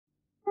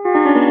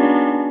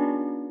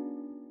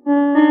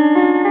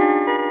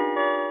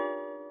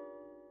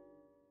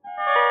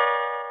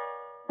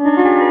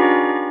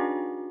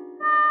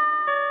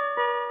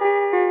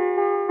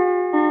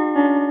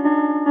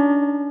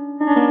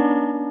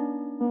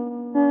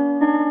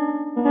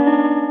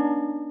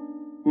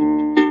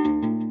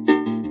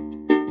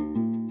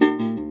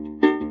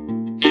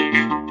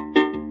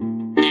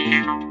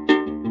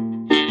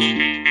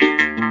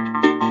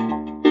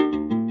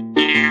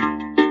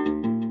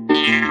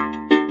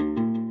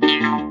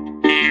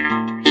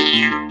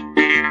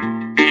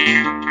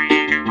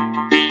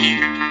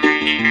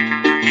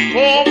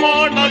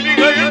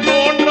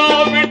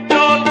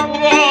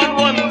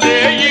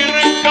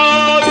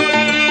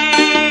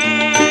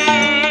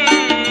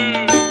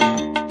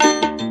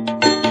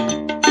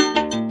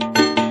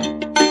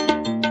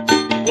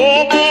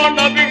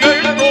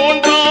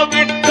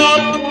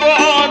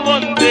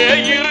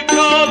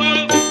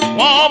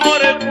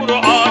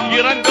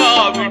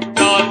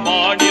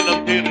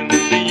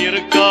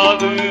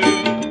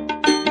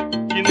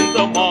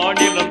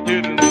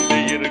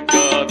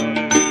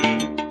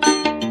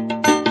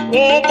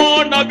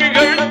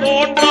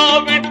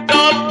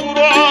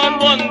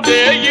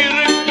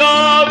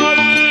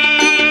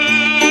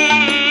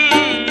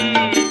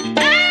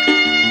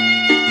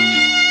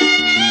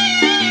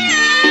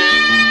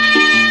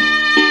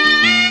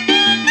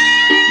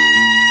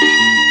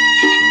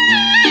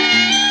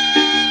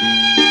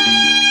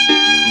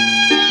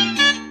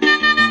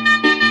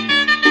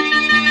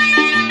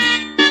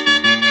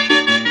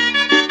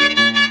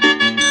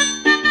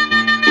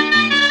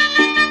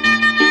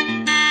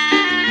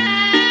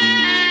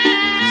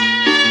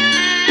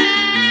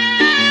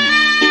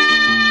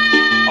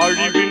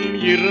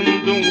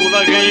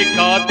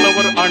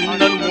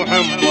அண்ணன்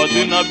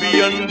முஹம்மது நபி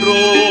என்றோ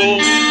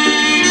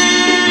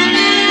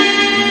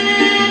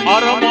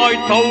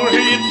அறமாய்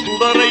தௌஹீத்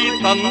சுடரை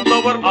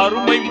தந்தவர்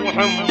அருமை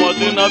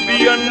முஹம்மது நபி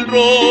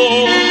என்றோ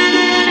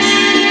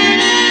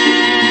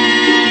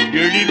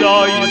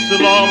எழிலாய்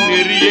இஸ்லாம்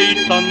நெறியை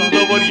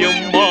தந்தவர்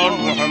எம்மான்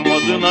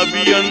முஹம்மது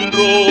நபி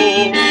என்றோ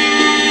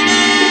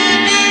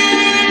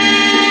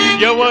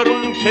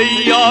எவரும்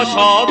செய்யா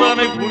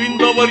சாதனை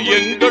புரிந்தவர்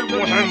எங்கள்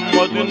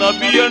முஹம்மது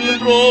நபி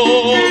என்றோ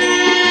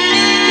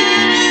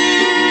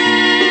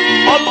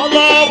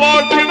அல்லாஹ்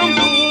வாழ்த்திடும்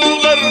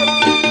தூதர்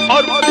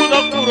அற்புத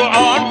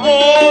குர்ஆன்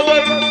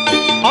போதர்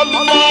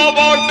அல்லாஹ்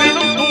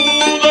வாழ்த்திடும்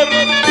தூதர்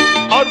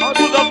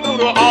அற்புத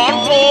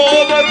குர்ஆன்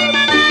போதர்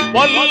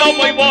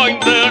வல்லமை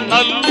வாய்ந்த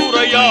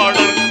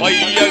நல்லுரையாளர்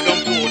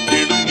வையகம்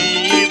போற்றிடும்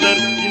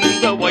நீதர்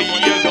இந்த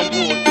வையகம்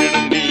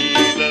போற்றிடும்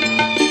நீதர்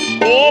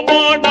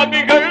கோமா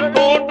நபிகள்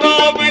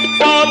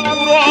தோன்றாவிட்டால்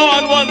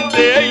குர்ஆன்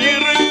வந்தே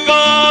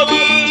இருக்காது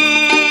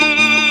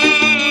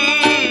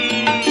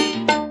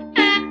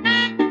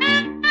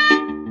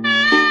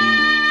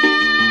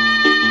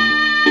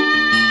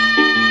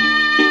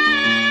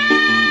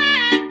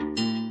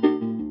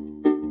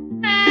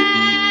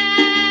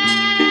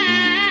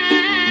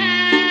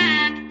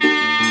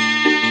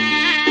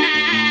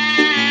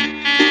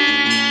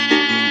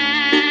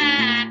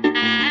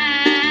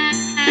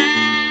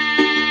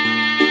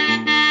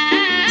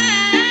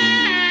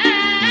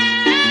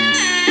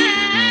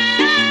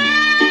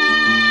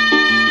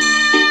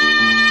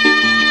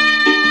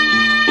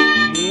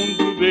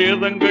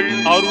வேதங்கள்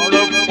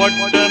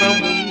அருளப்பட்டன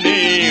முன்னே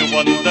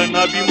வந்த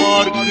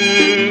நபிமார்க்கு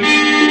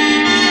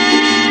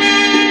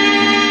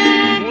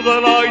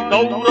முதலாய்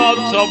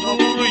தௌராத் சபூர்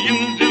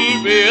இன்றில்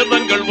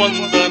வேதங்கள்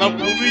வந்தன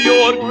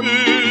புவியோர்க்கு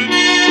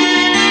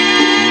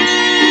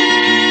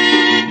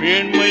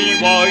மேன்மை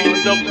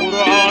வாய்ந்த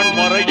குர்ஆன்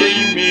மறையை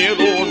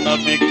மேலோ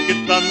நபிக்கு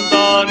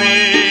தந்தானே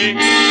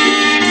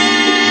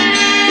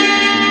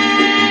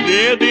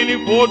வேதினி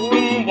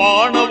போற்றும்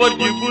வானவர்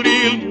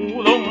ஜிப்ரீல்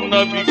மூலம்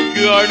நபிக்கு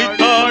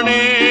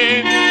அளித்தானே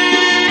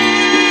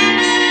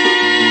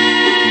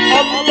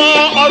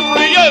அல்லாஹ்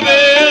அருளிய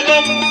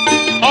வேதம்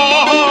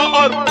ஆஹா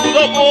அற்புத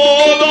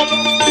போதம்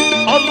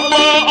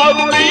அல்லாஹ்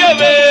அருளிய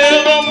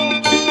வேதம்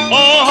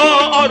ஆஹா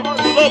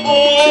அற்புத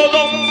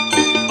போதம்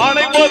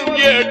அனைவரும்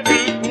ஏற்று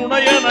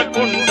துணையென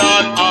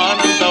கொண்டால்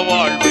ஆனந்த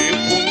வாழ்வே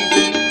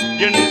பொங்கும்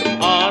என்றும்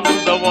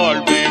ஆனந்த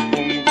வாழ்வே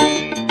பொங்கும்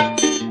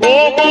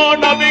கோமா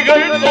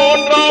நபிகள்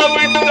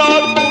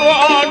தோன்றாவிட்டால்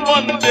குர்ஆன்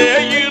வந்தே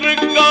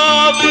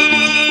இருக்காது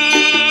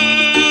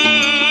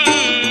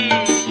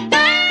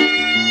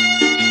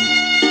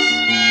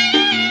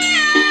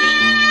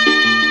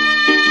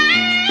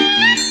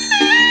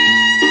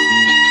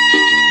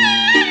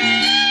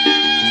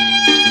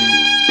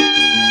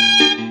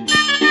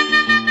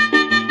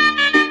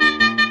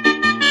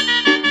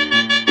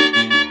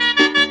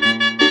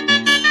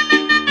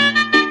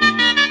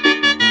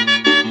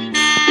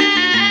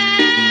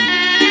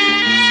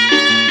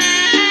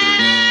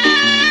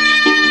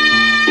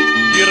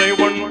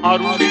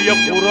அருளிய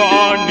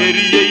குர்ஆன்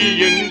நெறியை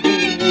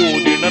எங்கும்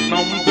ஓதினர்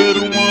நம்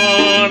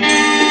பெருமான்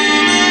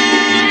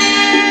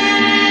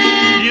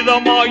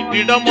இதமாய்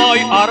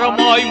திடமாய்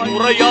அறமாய்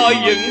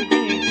முறையாய்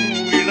எங்கும்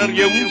கூறினர்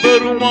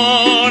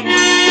எம்பெருமான்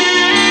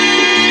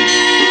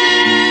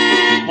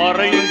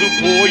மறைந்து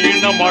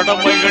போயின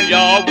மடமைகள்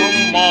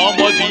யாவும்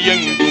மாமதி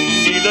எங்கும்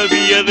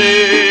நிலவியதே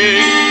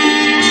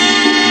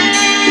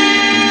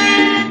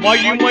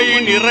மகிமை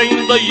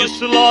நிறைந்த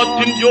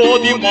இஸ்லாத்தின்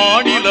ஜோதி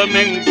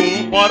மாநிலமெங்கும்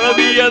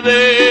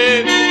பரவியதே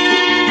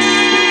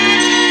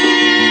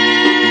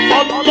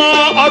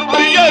அல்லாஹ்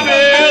அருளிய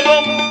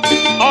வேதம்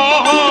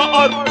ஆஹா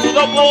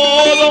அற்புத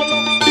போதம்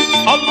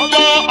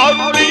அல்லாஹ்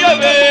அருளிய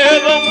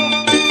வேதம்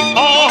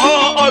ஆஹா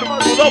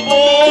அற்புத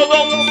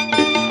போதம்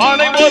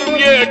அனைவரும்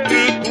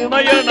ஏற்று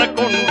துணையென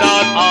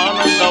கொண்டால்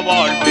ஆனந்த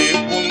வாழ்வே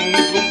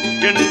பொங்கும்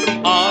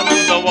என்றும்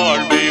ஆனந்த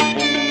வாழ்வே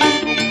பொங்கும்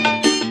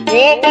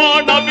கோமா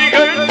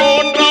நபிகள்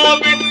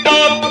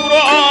தோன்றாவிட்டால்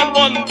குர்ஆன்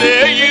வந்தே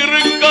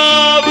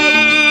இருக்காது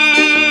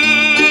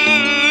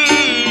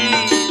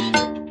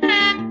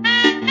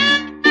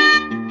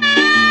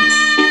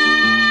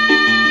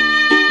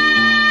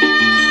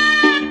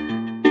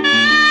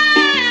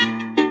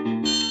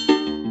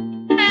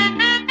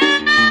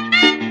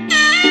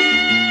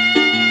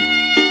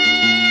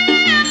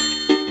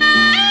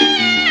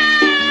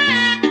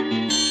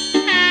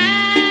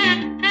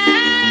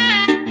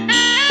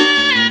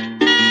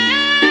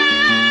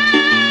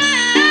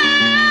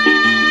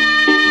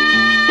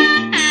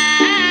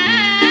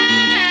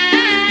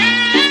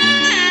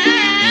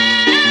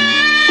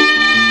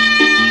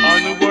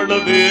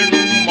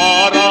வேணும்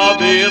மாறா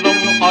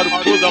வேதம்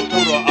அற்புத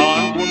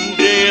குர்ஆன்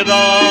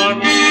ஒன்றேதான்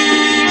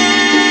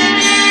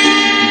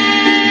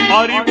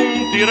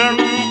அறிவும்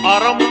திறனும்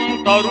அறமும்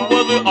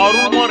தருவது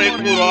அருமறை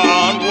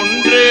குர்ஆன்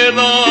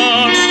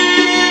ஒன்றேதான்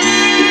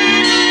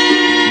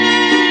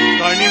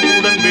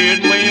கனிவுடன்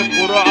மேன்மை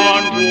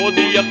குர்ஆன்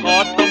ஓதிய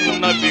காட்டும்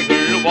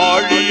நபிகள்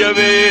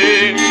வாழியவே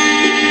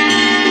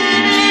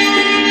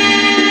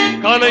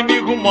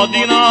கலைமிகு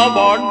மதினா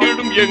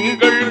வாழ்ந்திடும்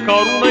எங்கள்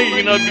கருணை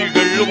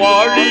நபிகள்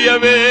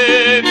வாழியவே.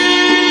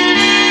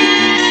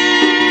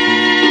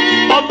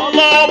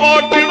 அல்லாஹ்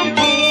வாழ்த்திடும்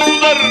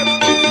தூதர்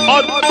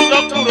அற்புத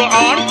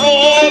குர்ஆன்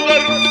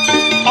போதர்.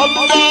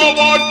 அல்லாஹ்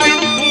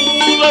வாழ்த்திடும்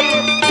தூதர்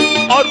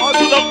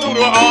அற்புத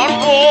குர்ஆன்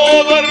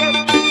போதர்.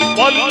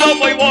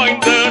 வல்லமை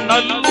வாய்ந்த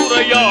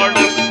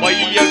நல்லுரையாளர்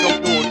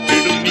வையகம்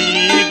போற்றிடும்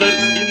நீதர்.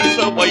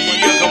 இந்த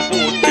வையகம்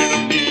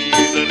போற்றிடும்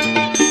நீதர்.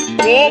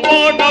 கோமா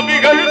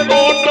நபிகள்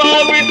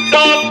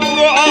தோன்றாவிட்டால்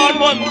குர்ஆன்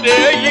வந்தே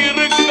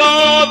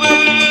இருக்காது.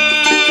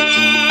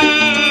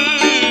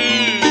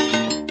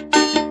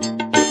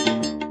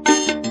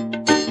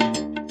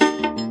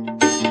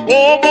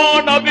 கோமா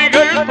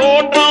நபிகள்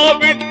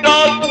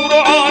தோன்றாவிட்டால்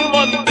குர்ஆன்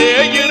வந்தே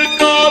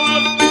இருக்காது.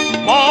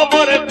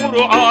 மாமர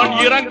குர்ஆன்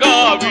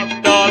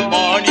இறங்காவிட்டால்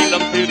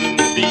மாநிலம்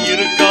திருந்தி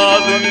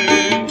இருக்காது.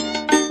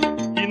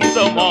 இந்த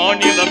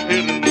மாநிலம்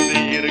திருந்தி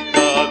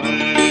இருக்காது.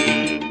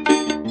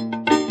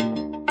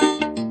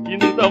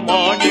 இந்த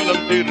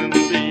மாநிலம்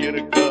திருந்தி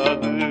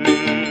இருக்காது.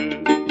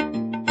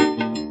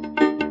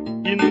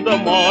 இந்த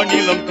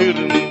மாநிலம்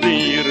திருந்தி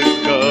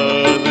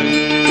இருக்காது.